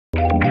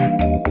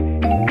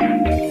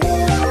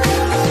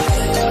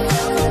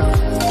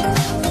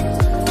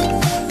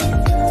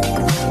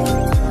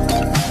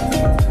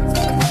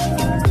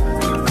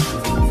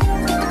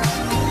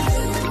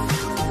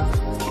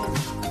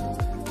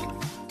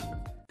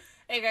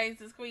Hey guys,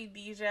 it's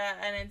Queendija,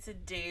 and in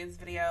today's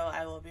video,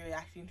 I will be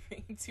reacting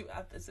to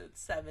episode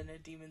 7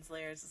 of Demon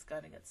Slayer. It's just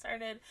gonna get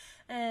started.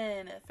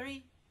 And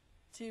 3,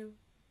 2,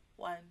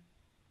 1,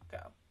 go.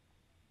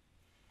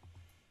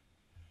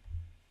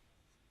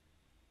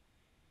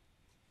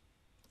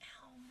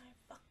 Ow, my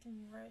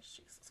fucking wrist,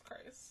 Jesus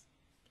Christ.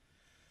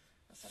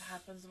 That's what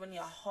happens when you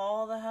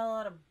haul the hell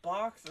out of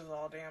boxes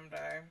all damn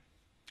day.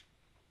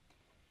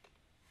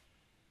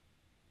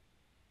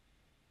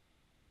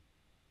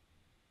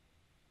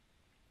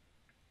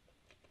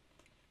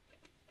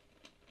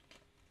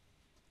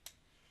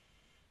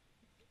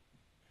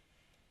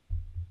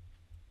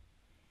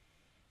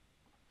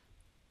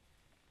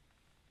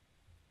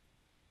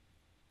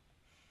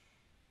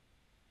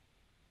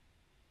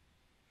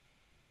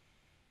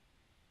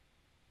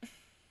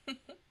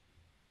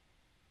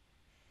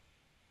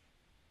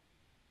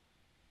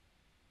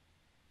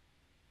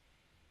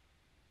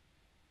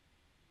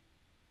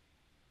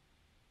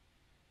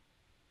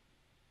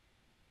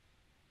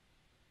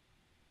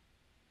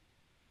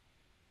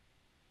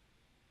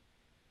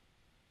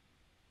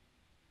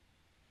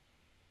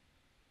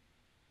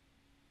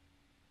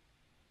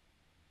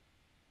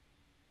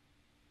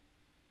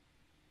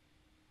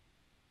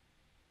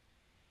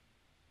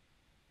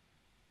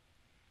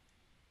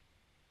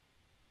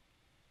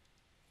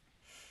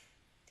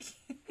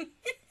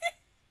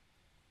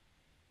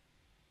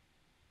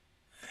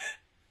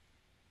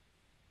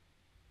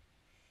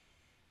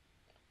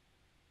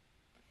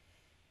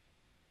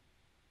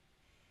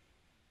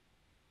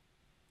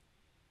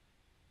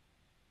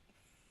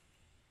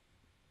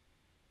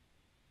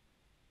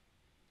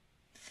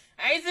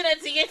 Alright, so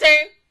that's your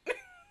turn.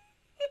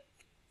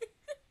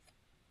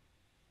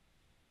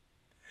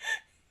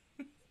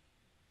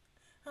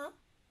 Huh?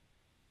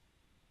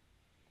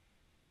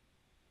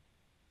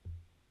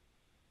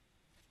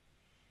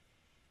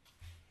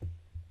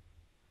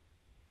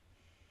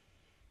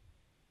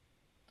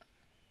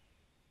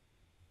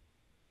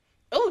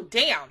 Oh,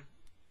 damn.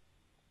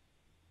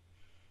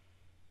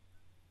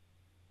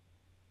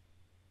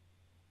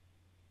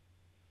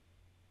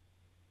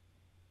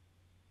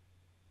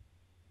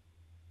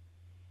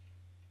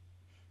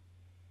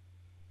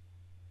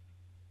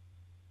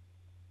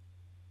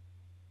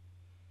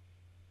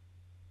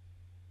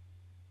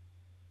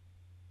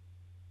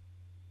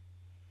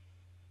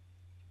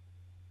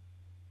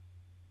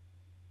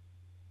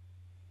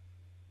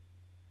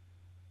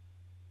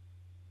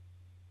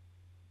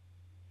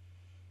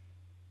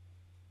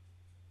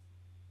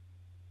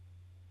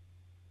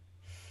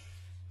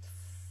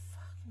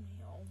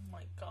 Oh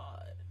my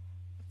god.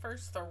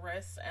 First the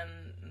wrist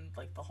and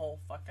like the whole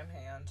fucking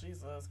hand.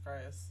 Jesus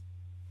Christ.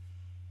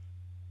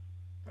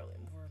 Really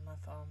more my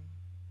thumb.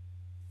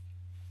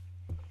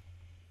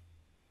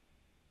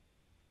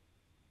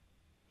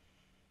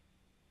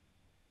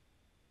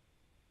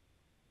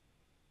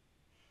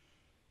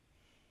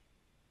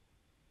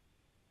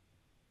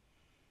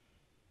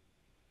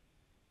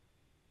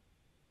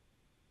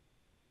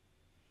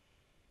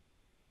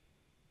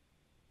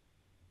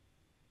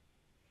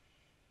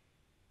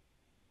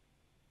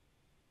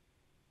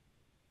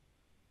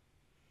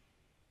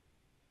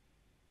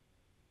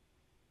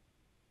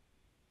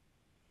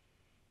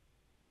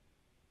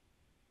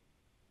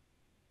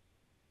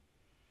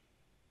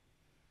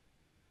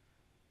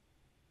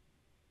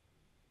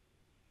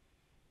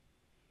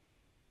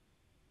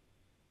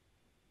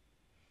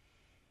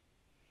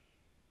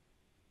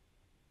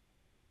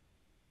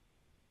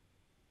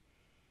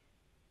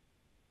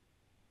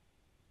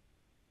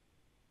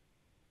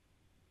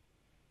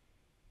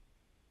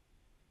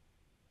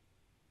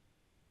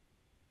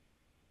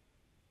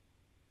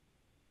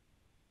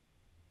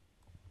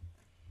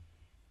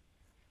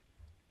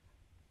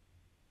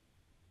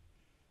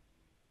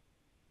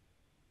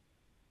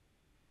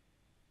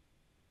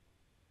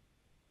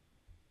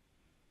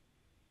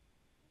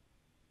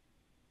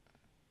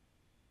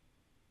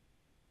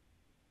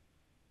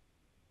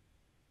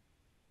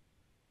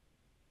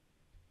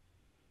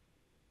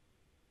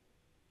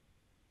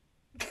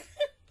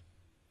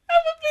 I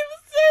would be the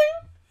same.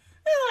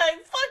 I'm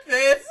like, fuck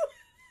this.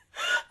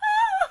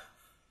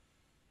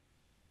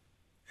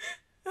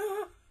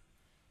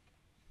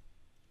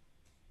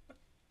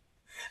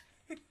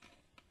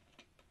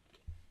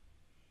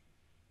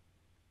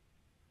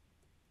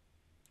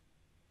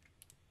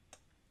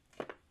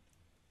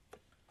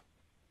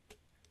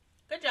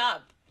 Good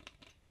job.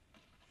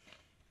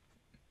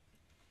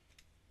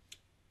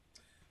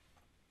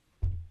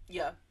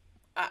 Yeah,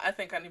 I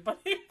think anybody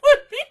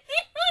would be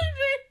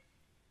hungry.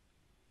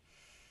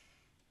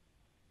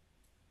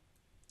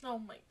 Oh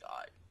my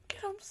god.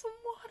 Get him some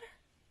water.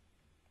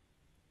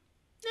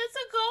 Let's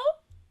go.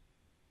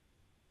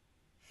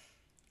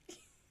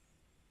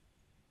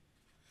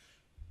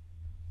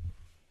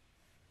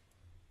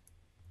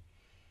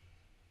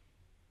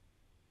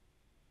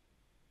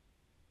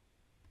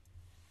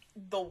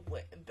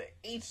 The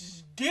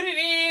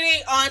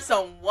HD on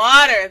some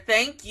water.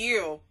 Thank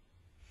you.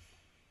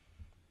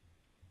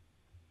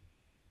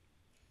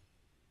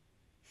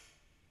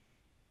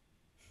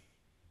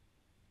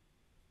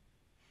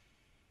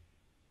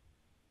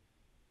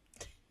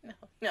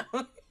 No.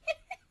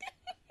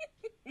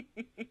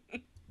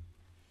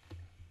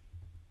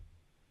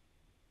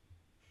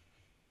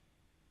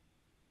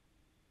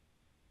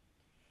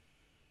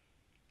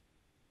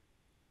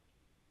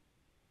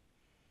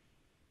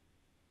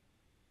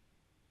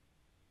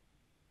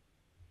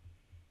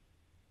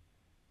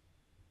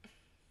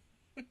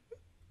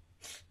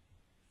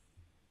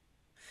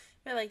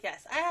 You're like,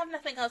 yes, I have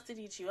nothing else to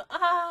teach you.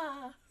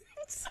 Ah.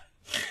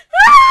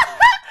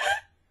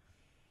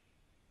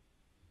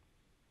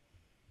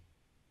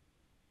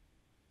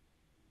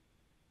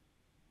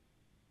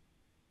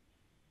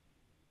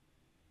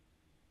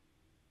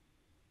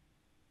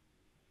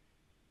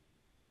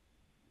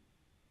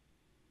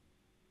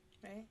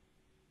 Right?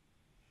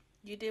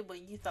 You did what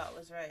you thought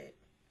was right.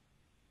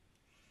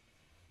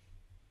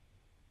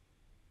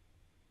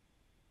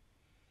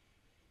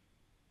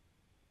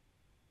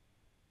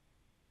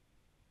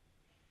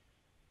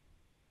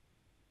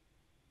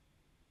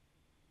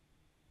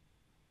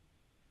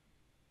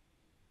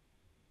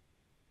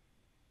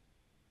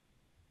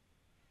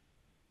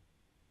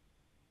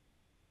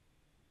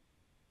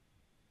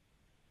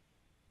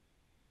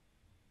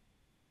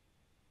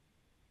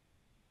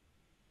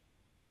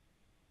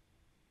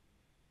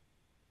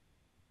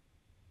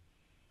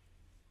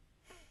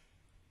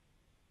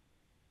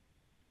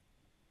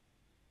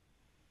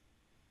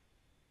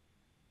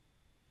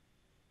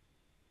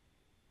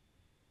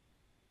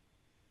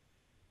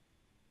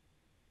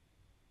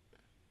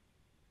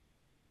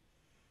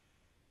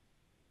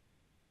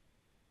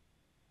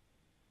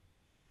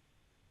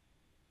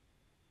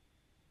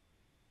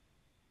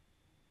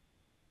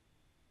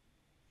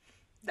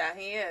 That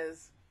he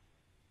is.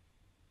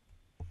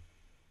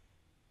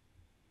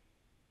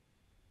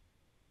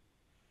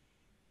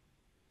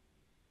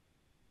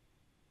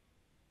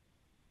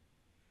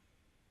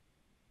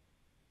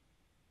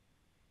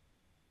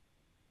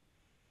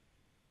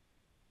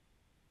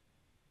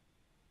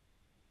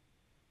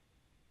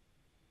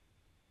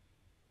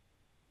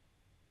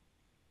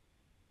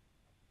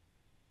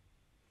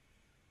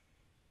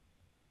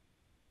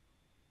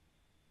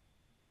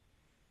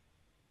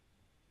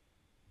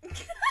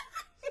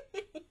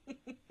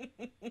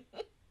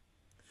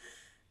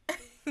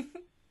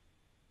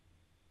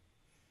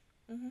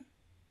 Mm-hmm.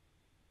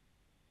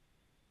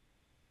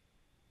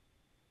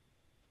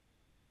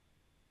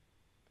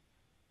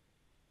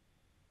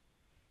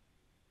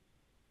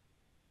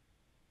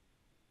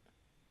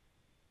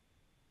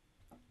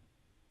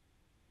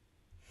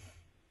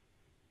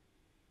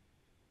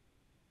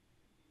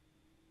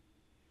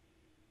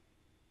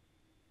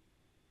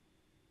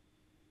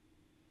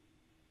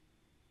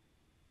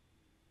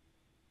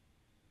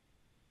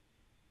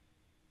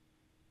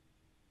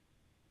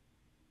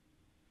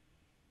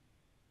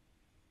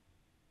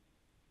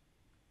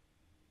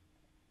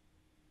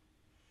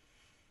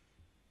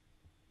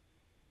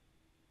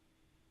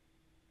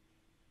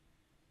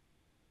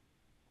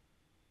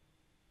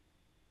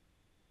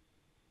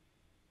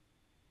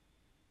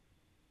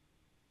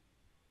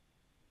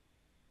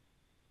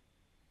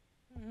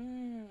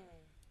 Mm.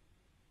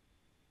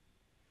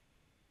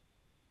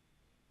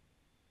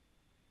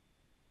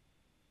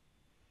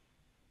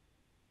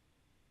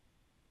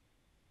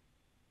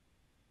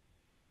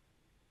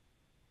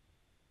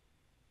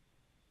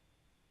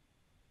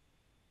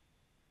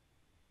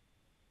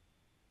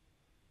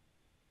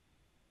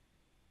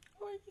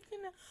 Or you can.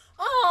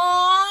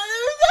 Oh.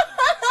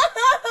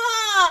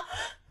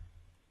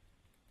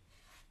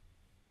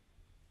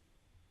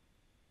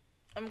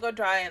 I'm gonna go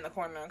dry in the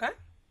corner, okay?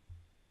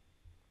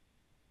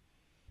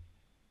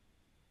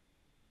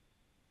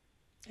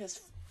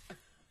 Just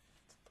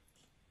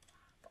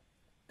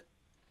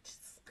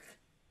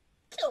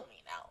kill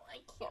me now.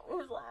 I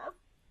can't laugh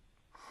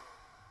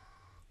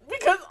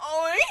because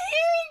all I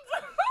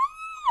hear.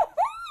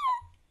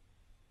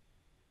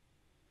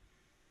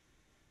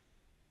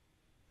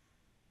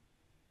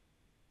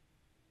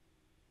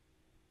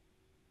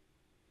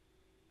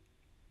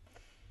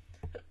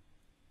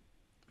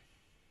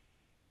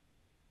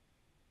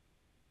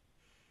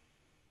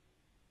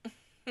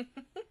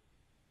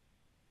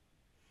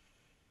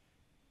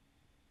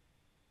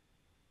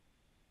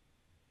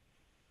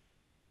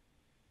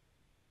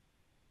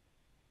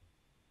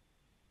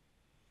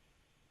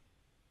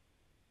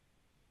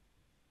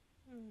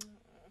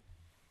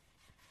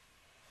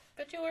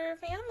 But you were a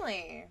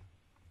family.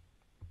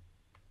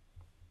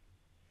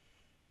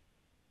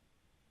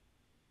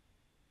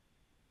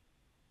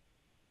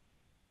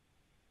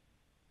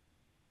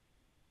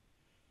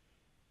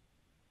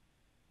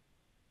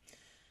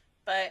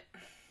 But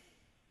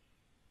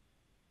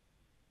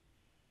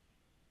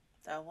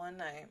that one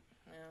night,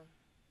 yeah.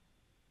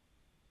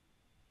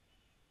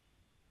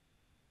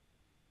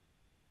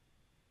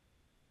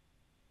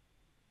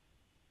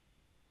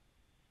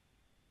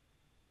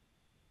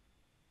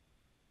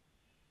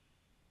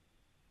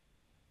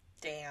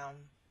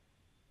 Damn.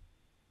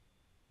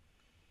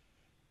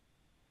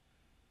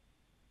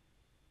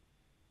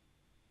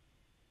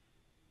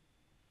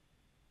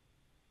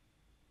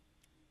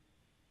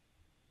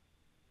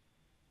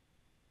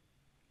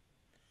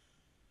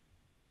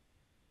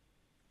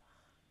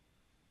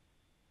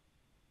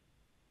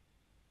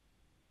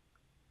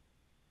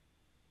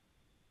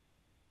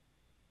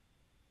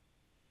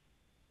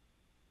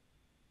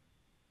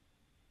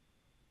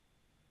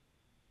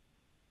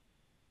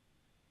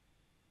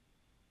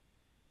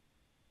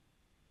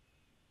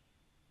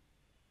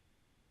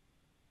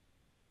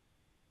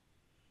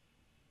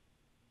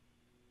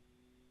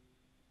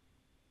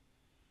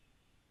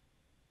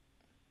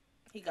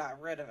 He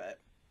got rid of it.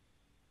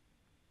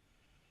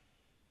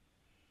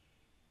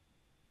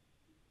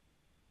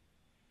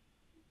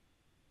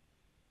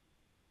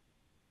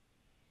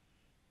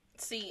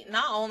 See,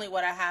 not only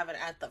would I have it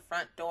at the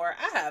front door,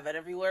 I have it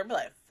everywhere. Be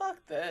like,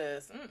 fuck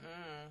this.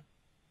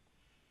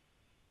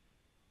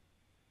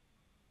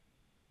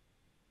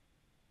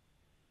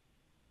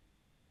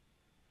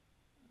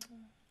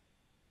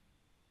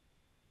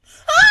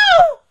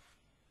 Oh!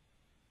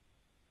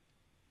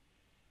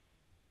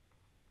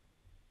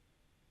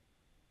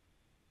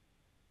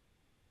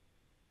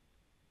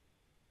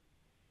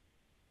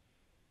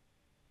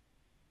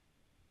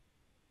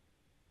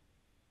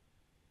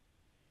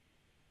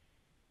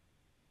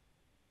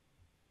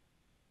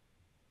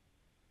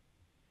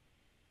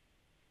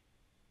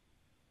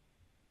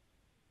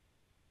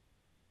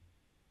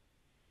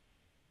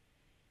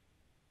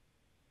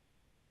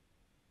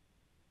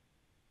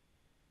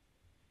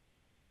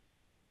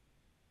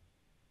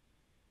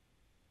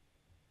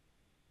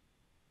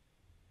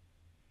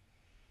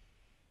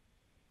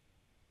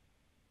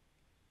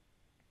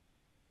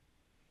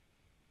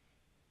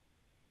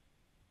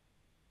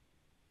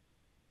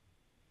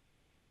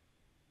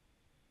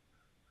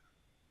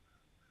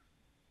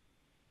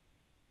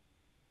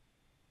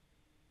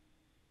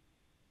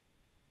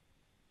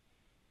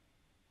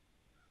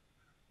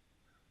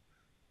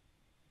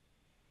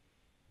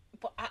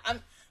 But I'm.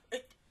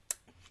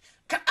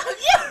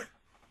 Yeah!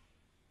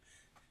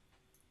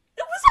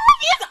 It was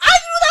obvious! I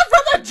knew that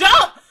from the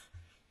jump!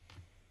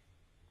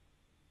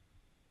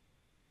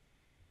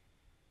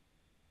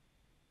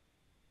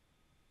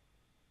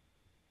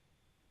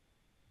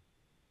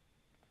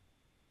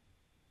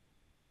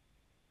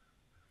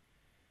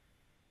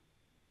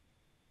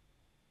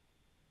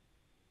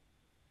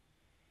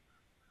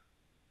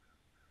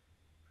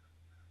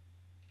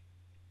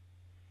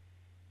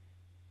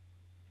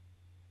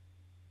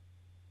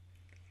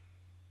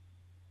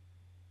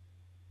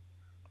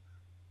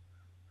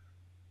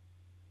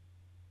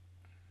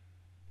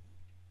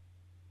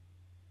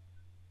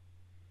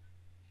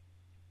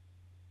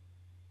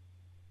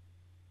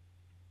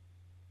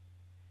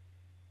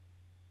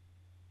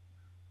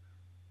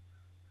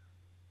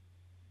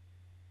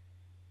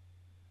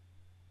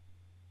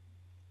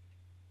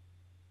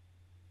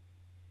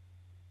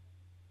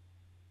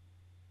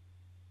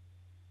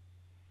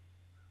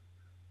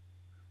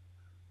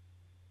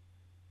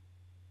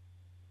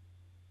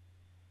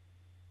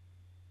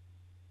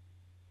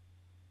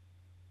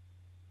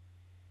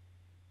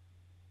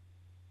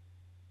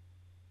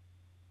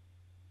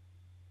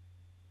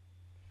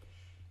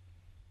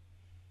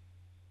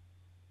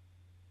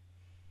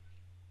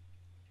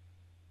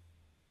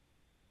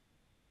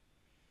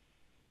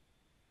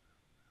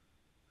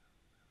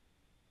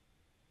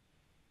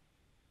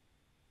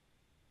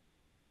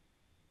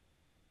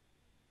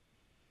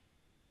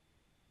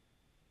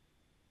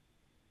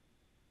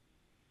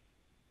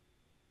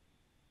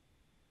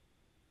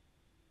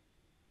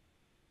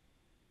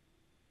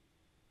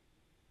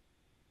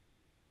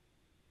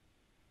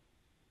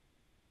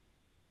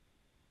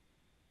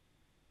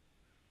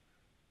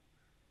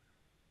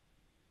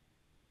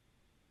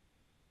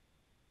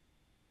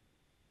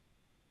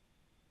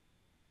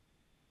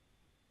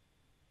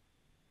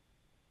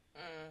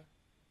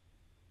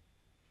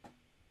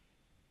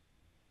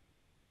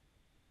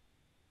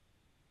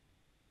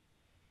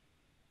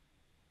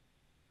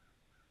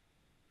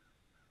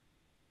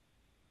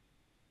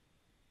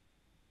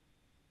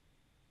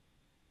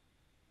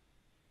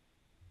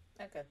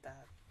 I get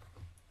that.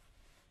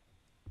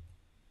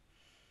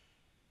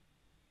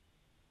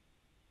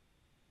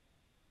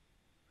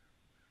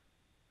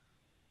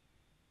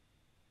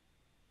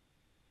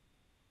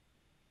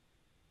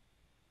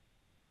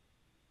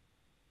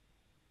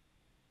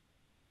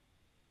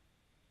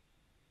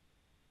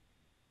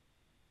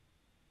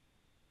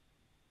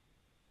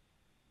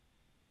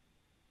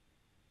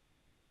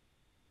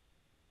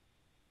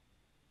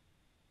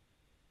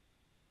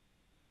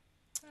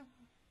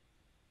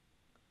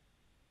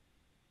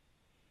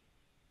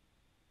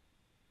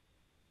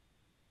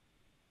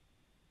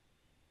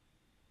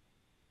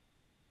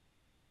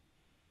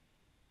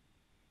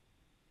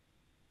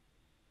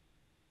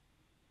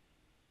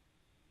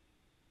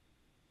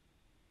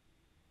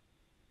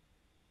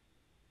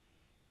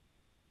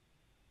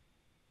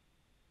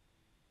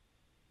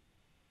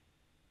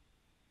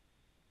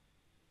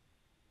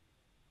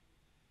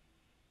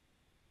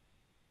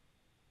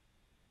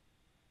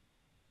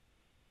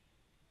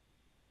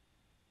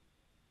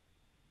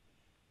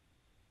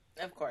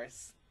 Of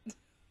course.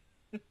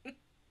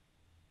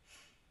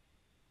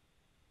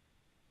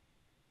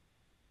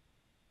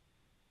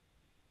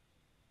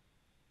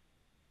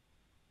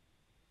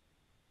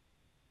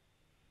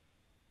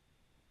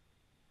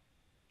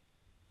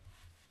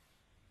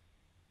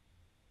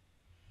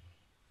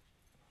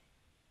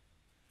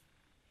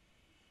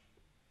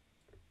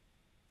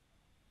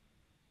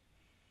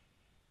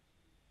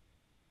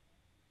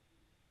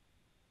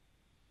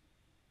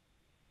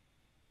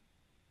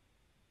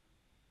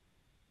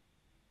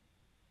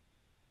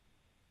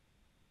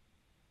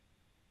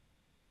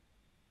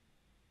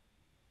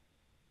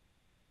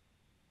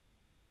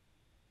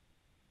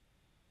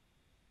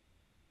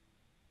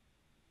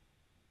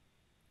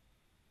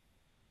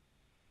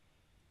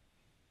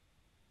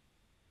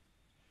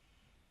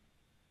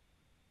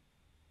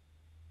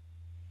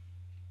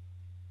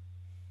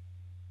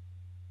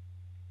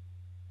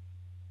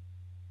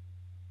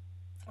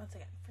 once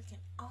again, freaking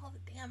all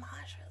the damn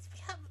Hashiras. We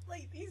have,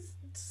 like, these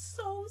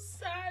so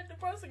sad,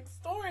 depressing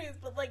stories,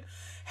 but, like,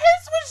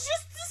 his was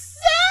just the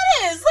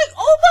saddest. Like,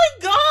 oh my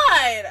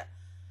god!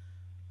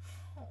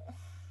 Oh.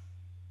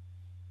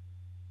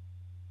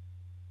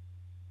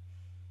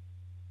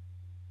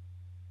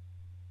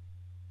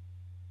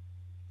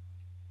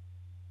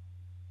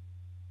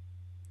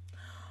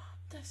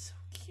 That's so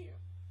cute.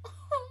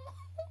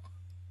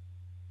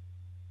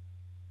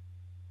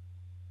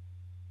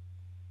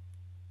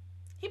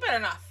 He better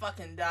not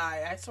fucking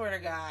die, I swear to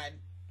God.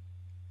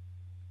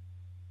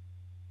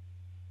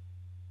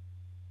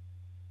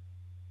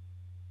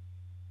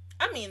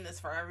 I mean this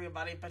for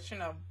everybody, but you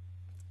know,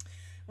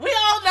 we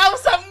all know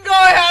something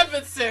gonna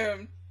happen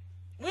soon.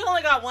 We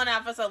only got one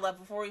episode left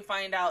before we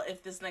find out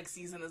if this next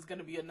season is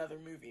gonna be another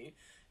movie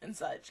and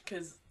such.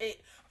 Because in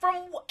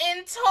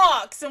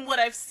talks and what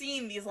I've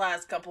seen these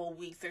last couple of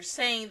weeks, they're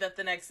saying that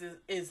the next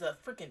is a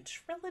freaking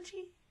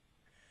trilogy.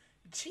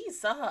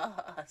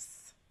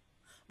 Jesus.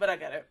 But I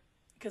get it,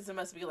 because it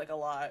must be like a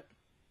lot.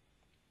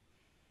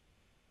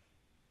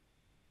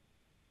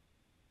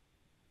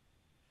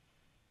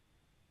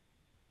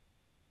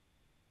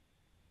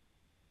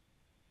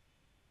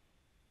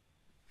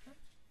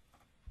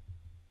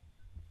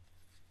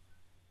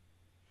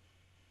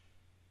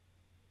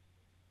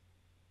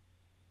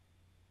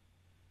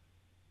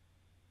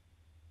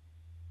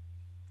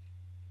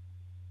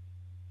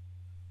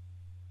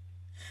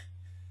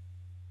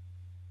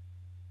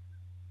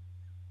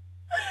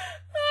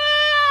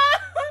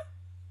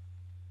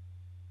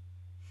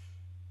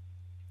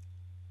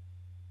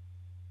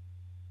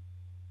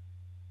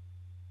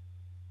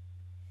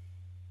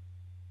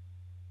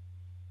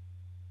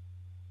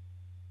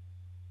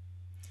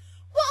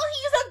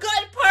 He's a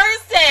good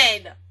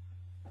person.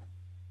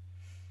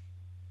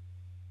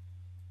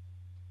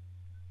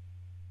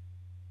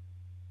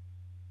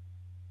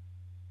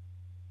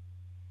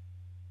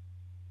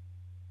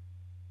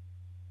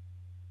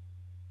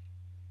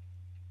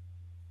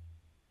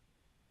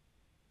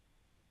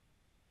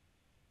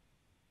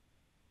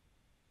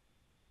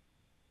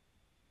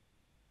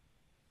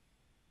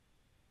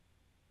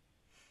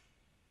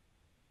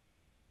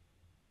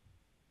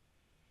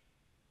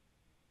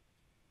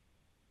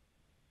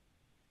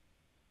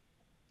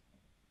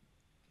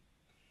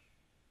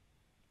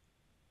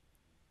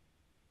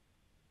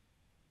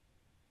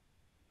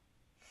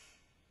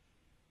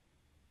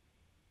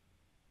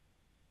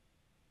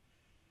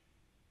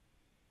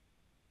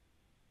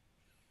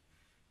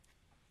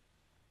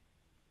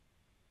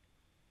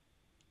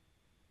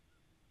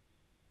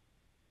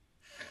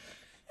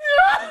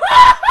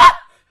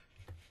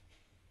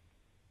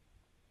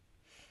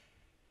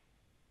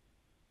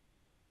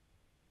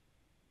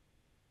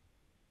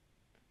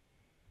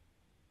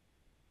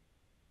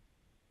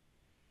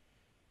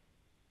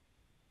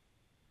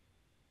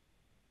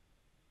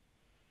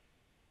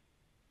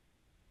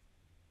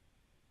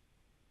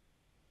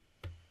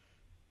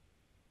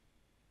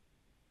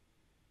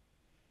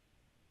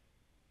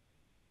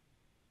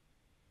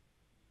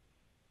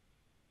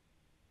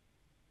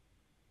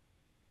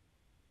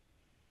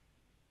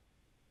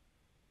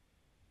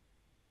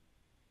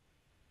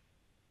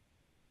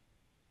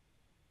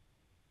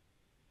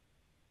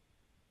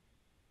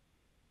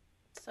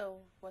 So,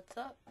 what's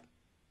up?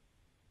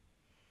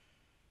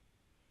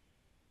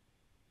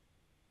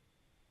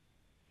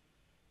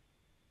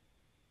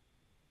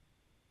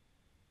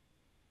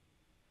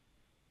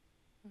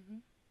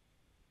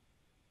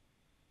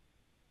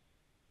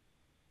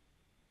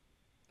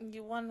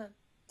 You want to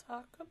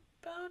talk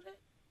about it?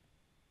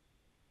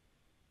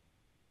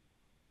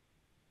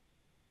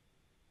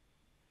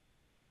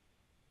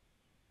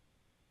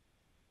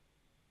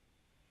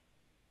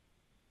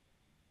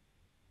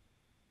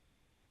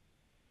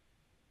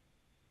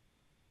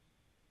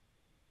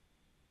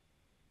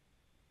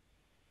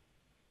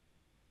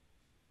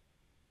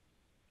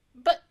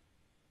 But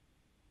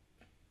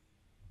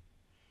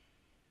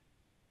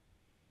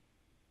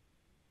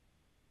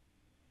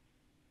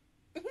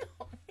no.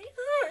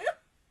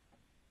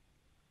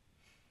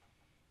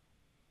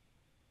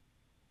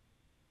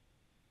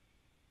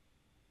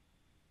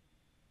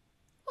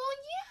 Well,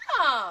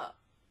 yeah.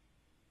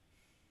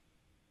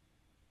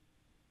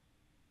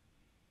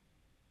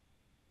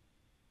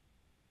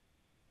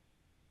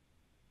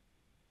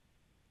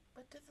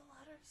 What did the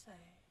letter say?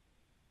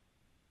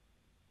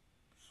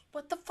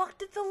 What the fuck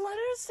did the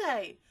letter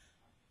say?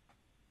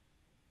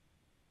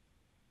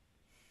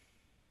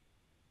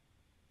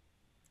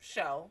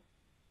 Show.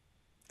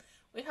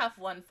 We have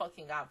one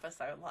fucking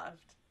episode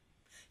left.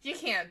 You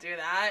can't do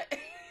that.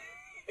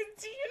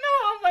 Do you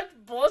know how much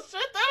bullshit that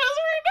is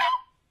right now?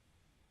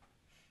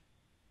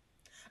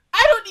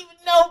 I don't even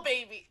know,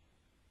 baby.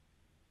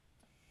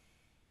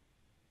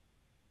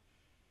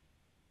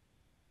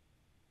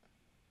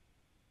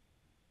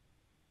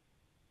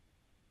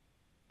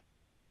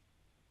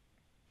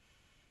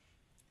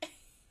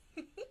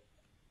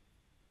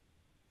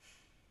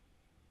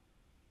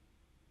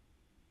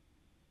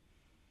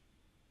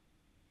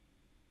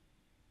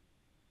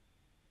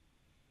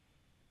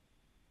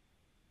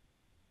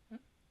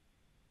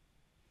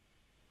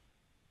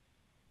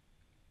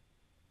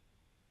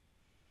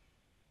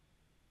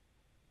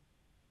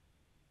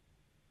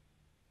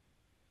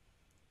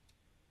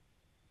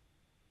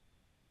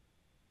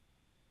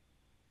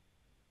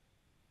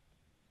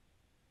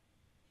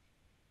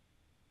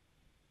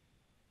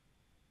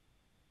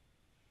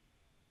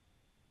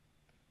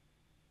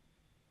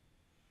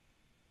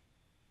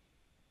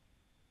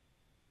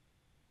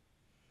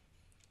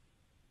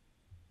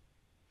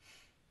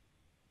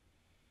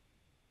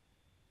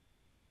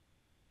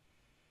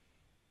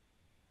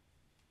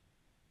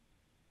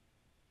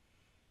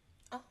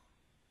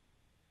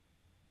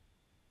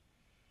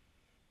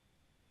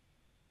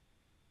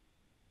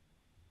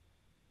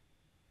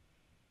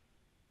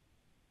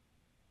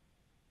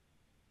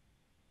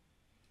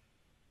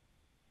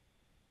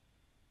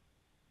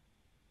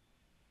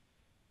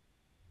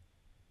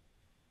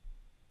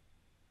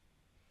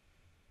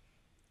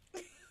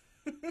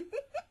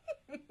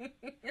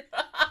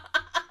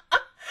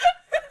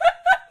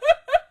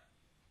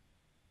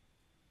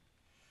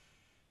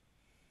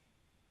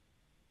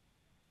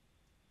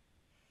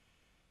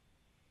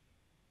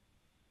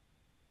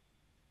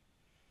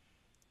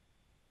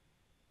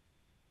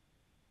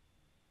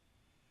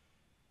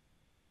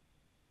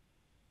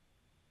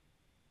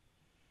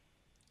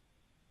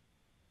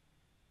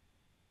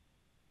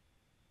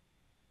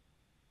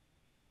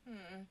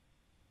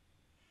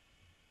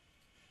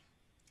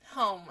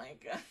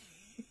 god.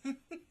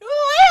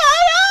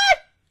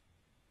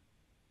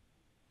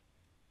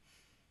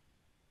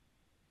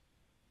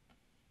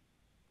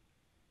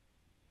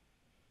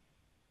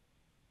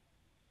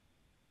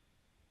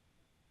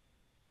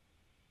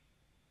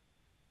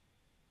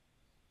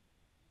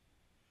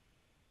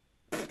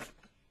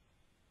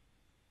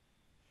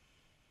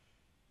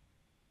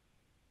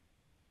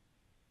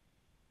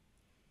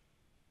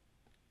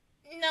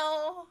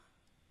 No.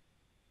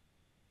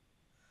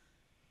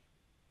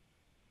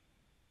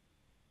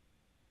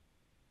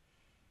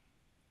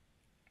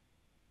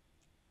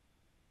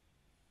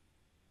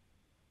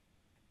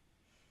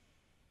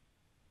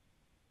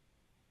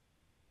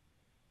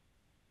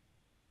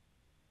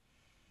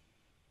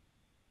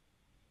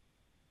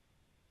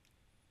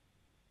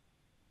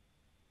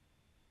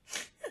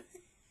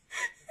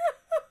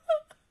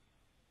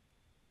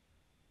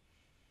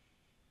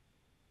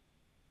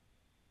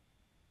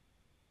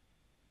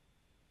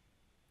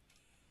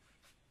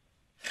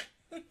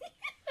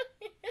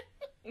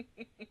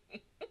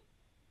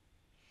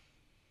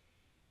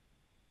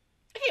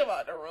 He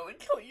about to really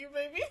kill you,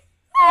 baby.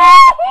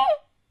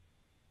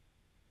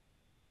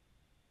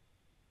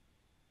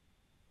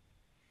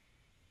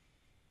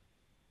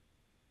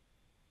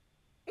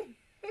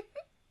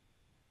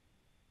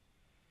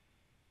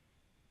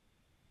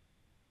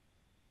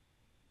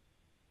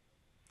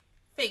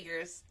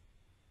 Figures.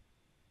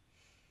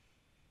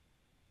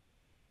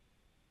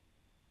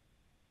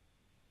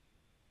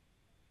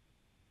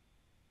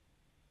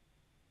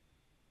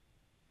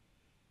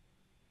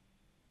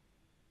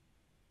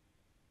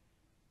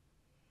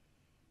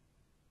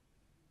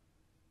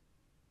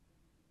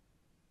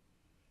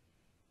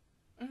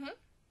 Mm-hmm.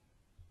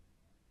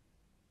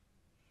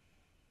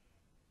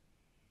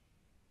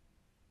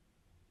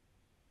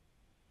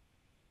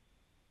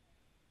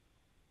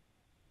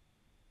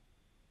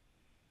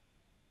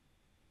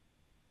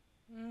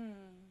 Mm.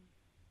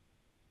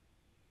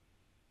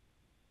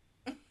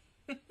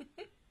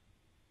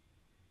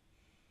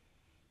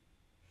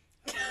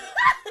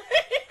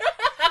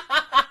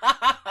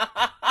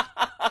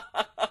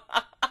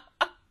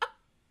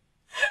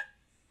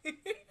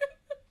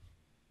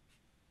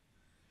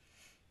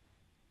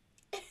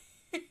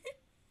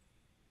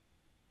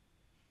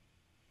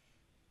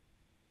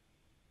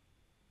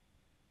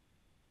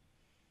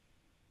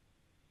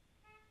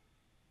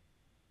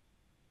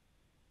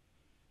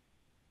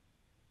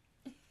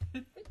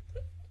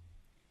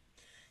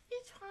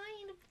 You're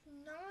trying to be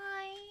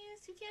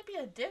nice. You can't be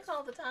a dick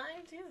all the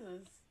time,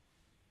 Jesus.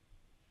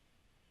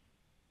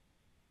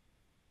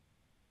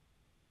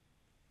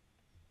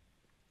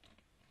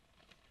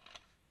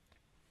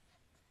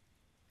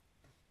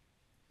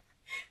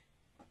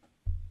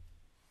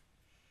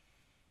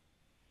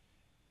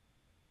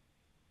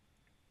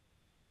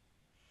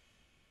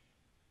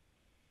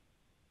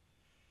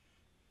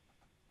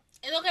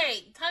 It's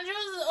okay. Tanjiro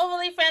is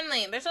overly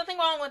friendly. There's nothing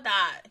wrong with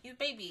that. He's a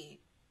baby.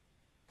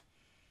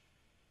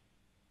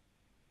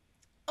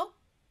 Oh.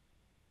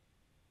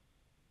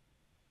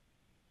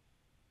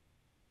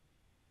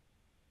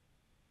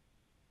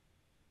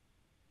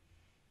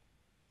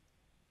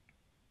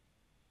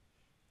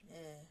 Yeah.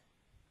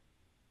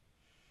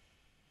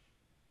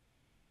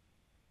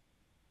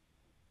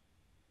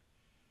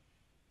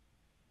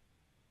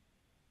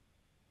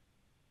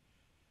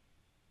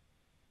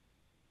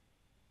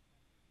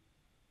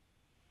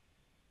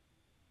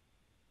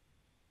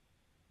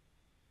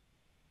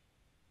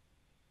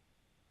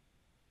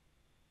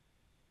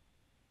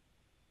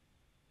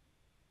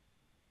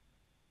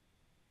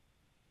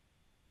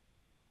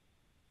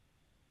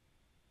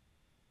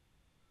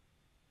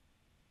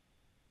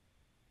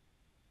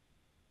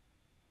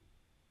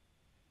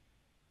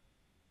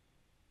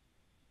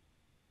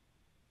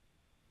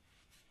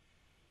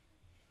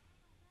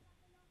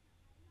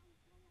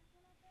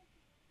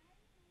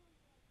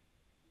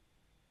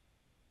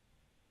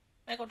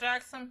 Michael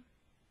Jackson?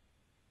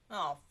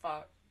 Oh,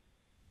 fuck.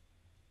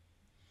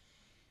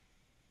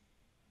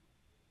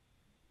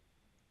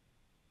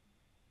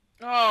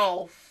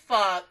 Oh,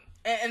 fuck.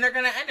 And they're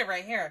gonna end it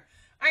right here.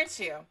 Aren't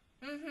you?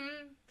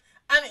 Mm-hmm.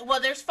 I mean,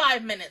 well, there's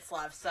 5 minutes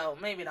left, so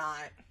maybe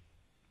not.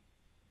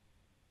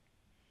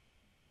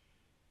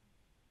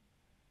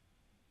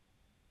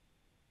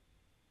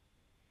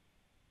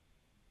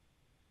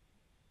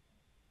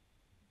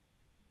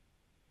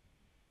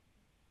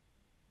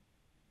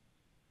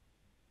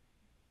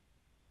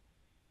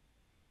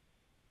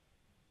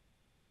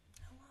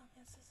 How long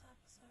is this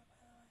episode,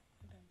 by the way?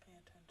 I didn't pay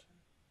attention.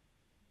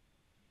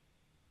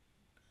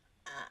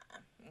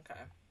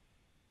 Okay.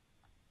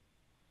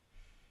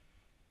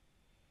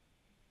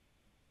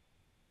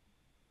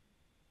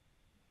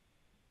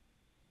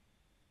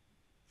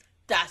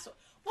 That's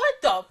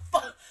what the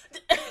fuck.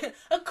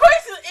 Of course,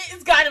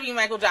 it's got to be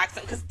Michael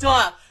Jackson, because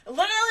duh,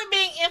 literally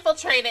being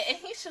infiltrated, and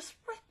he's just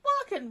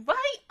walking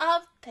right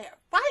up there,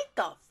 right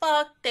the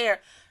fuck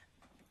there.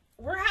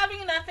 We're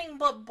having nothing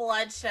but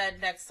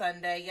bloodshed next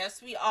Sunday.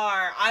 Yes, we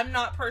are. I'm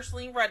not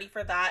personally ready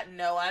for that.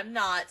 No, I'm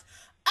not.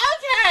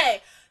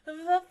 Okay,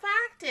 The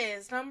fact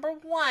is, number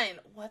one,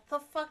 what the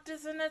fuck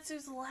does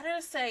Zenitsu's letter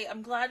say?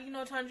 I'm glad,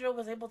 Tanjiro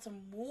was able to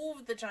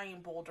move the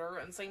giant boulder,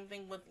 and same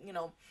thing with,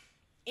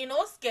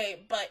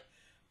 Inosuke, but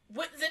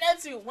with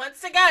Zenitsu,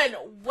 once again,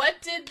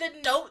 what did the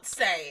note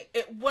say?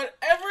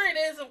 Whatever it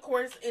is, of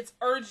course, it's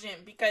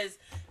urgent, because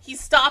he's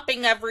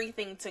stopping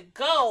everything to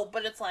go,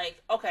 but it's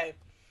like, okay,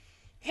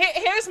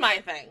 here's my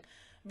thing,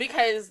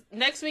 because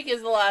next week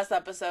is the last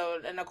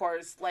episode, and of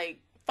course, like,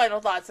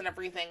 final thoughts and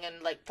everything,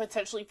 and, like,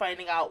 potentially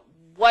finding out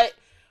where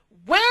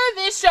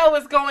this show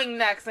is going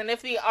next, and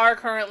if they are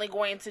currently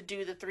going to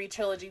do the 3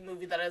 trilogy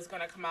movie that is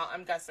going to come out,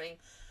 I'm guessing,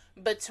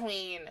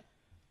 between,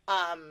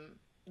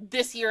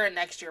 this year and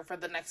next year for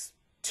the next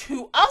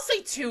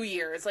 2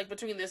 years, like,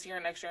 between this year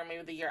and next year, and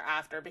maybe the year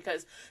after,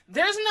 because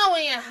there's no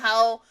way in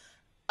hell,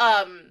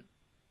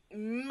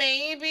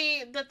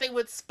 maybe that they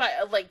would,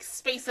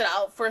 space it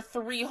out for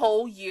 3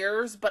 whole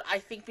years, but I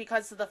think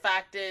because of the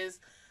fact is,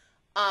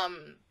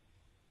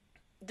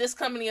 this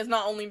company is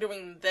not only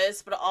doing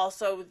this, but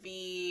also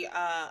the,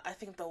 I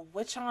think the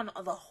Witch on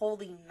the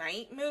Holy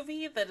Night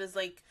movie that is,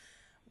 like,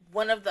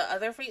 one of the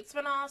other Fate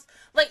spinoffs.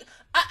 Like,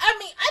 I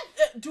mean,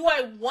 do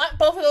I want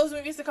both of those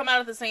movies to come out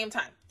at the same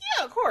time?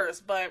 Yeah, of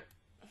course, but...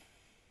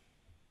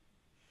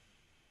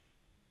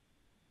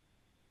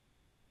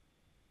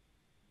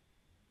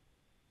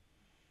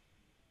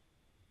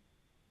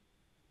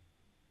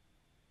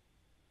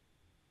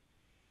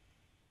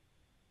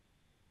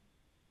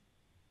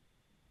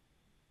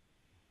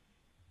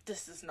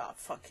 This is not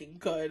fucking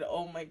good.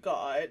 Oh my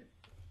god.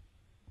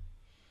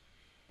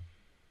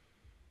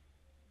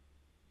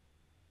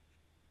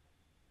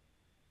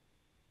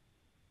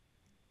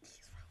 He's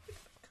probably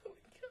gonna go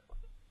and kill him.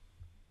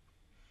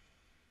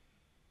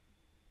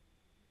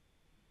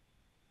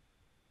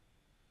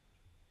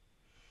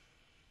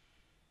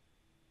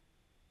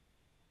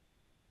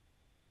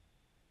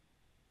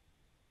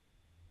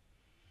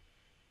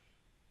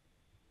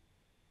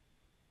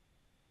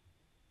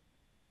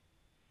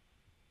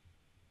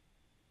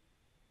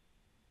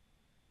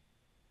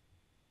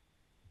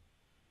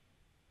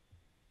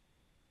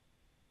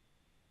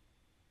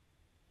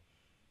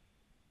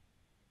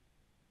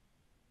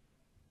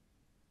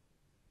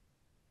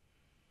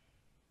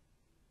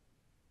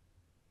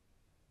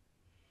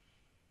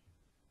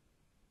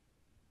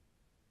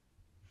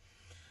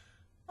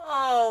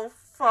 Oh,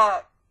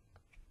 fuck.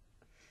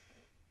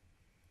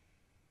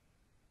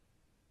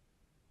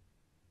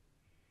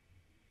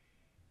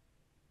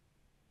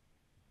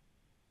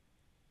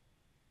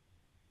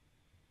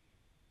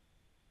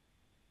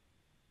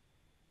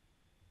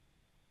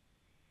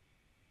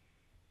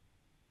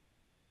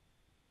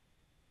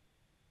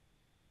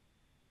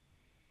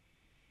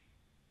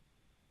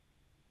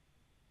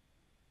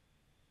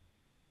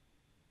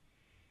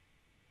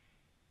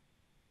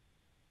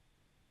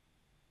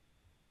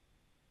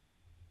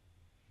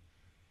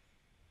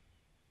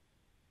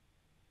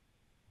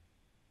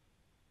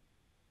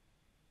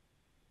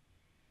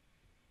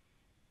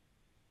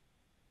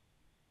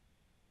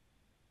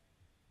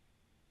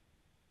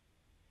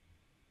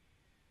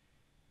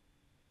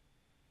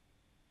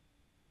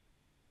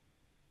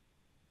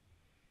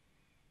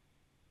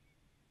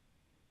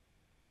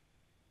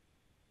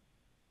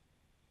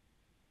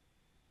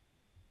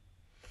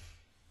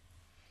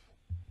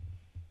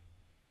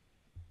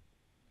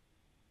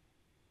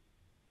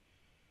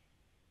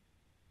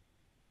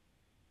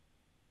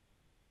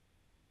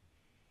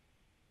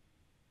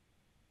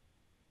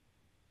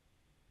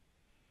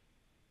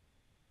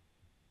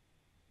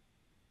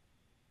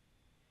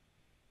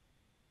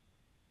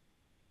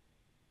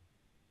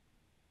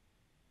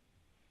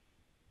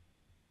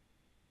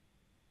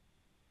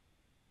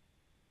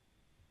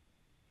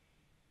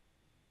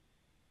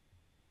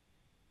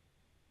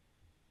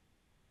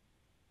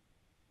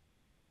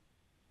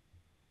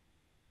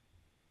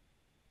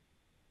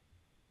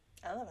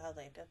 I love how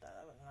they did that.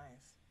 That was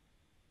nice.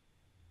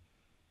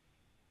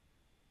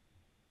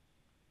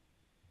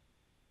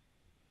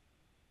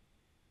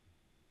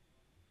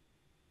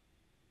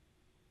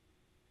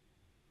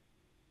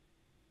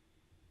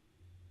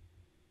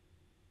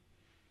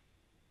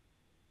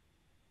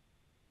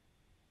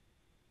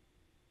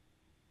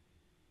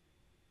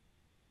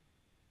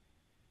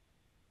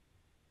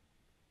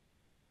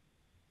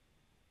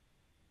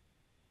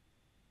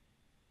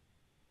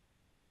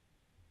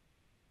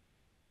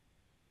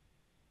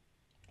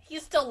 He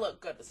still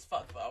looked good as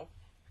fuck, though.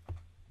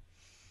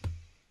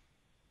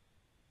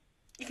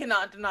 You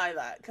cannot deny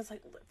that, because,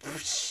 like,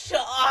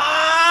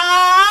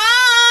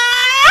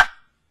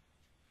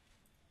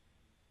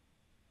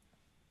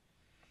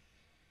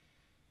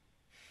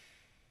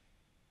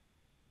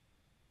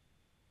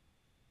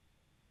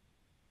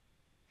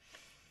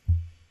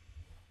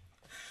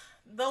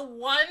 the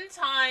one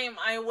time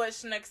I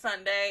wish next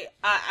Sunday,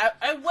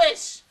 I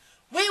wish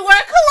we were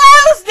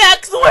closed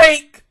next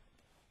week!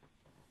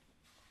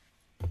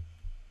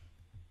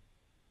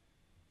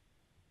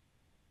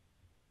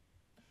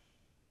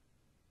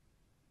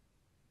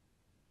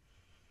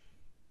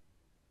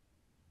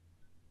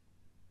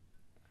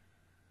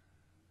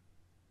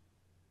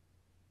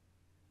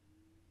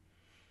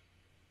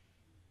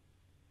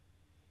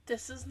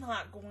 this is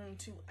not going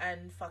to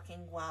end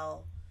fucking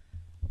well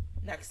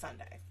next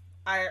Sunday.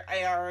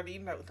 I already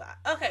know that.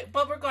 Okay,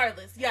 but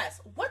regardless,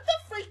 yes. What the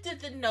freak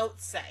did the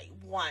note say?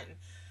 1.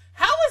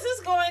 How is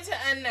this going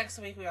to end next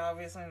week? We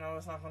obviously know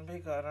it's not going to be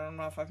good. I'm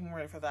not fucking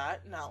ready for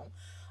that. No.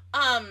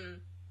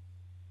 And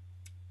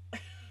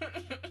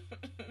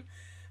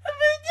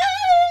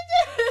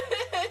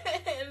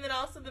then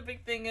also the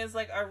big thing is,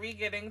 like, are we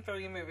getting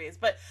 3 movies?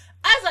 But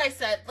as I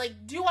said,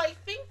 like, do I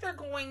think they're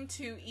going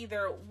to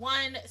either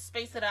 1,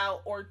 space it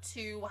out, or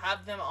 2,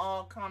 have them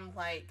all come,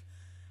 like,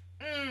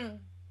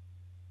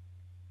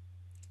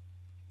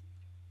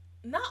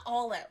 not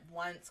all at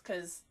once,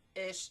 because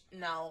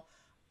no.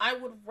 I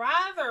would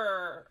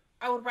rather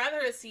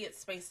see it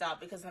spaced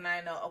out, because then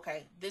I know,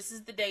 okay, this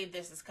is the day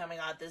this is coming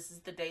out, this is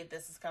the day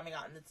this is coming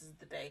out, and this is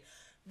the day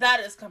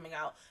that is coming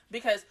out.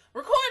 Because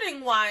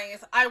recording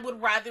wise, I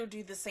would rather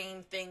do the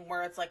same thing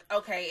where it's like,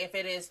 okay, if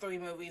it is 3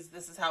 movies,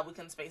 this is how we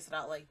can space it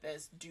out like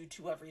this due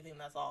to everything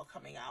that's all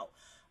coming out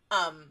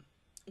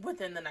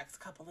within the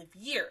next couple of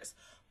years.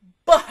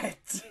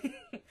 But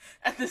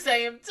at the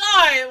same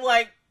time,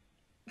 like,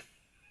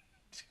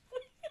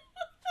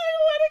 I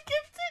want to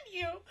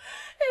continue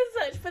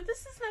and such, but this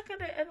is not going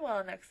to end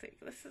well next week.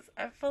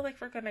 I feel like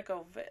we're going to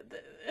go,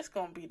 it's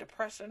going to be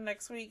depression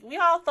next week. We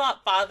all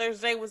thought Father's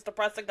Day was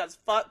depressing as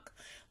fuck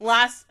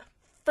last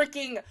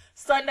freaking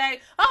Sunday.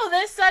 Oh,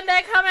 this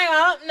Sunday coming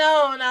up?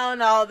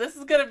 No. This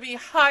is going to be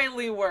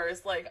highly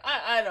worse. Like,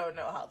 I don't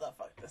know how the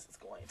fuck this is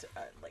going to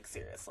end, like,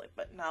 seriously,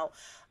 but no.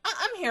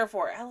 I'm here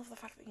for it. I love the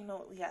fact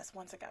that, yes,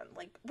 once again,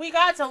 like, we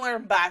got to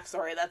learn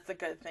backstory. That's the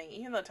good thing.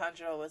 Even though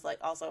Tanjiro was, like,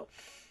 also,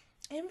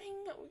 I'm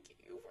hanging out with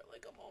you for,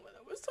 like, a moment.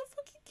 That was so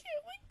fucking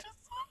cute. Like, just,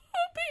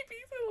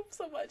 babies. I love them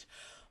so much.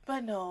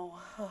 But no.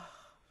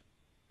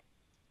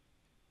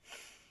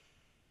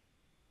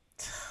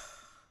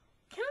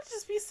 Can it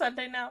just be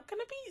Sunday now? Can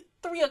it be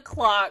 3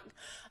 o'clock?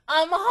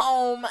 I'm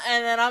home,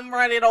 and then I'm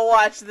ready to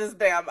watch this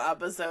damn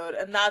episode.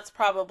 And that's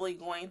probably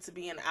going to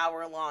be an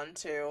hour long,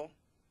 too.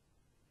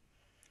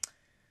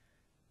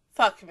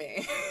 Fuck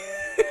me.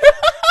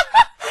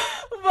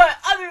 But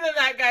other than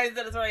that, guys,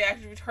 that is our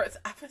reaction towards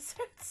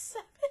episode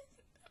 7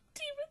 of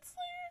Demon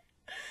Slayer.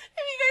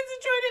 If you guys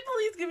enjoyed it,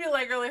 please give me a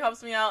like. It really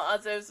helps me out.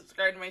 Also,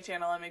 subscribe to my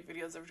channel. I make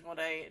videos every single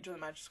day. Join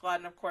the Magic Squad.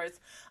 And, of course,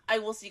 I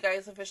will see you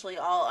guys officially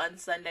all on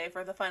Sunday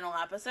for the final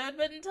episode.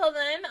 But until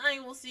then,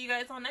 I will see you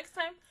guys all next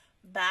time.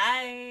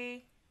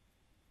 Bye.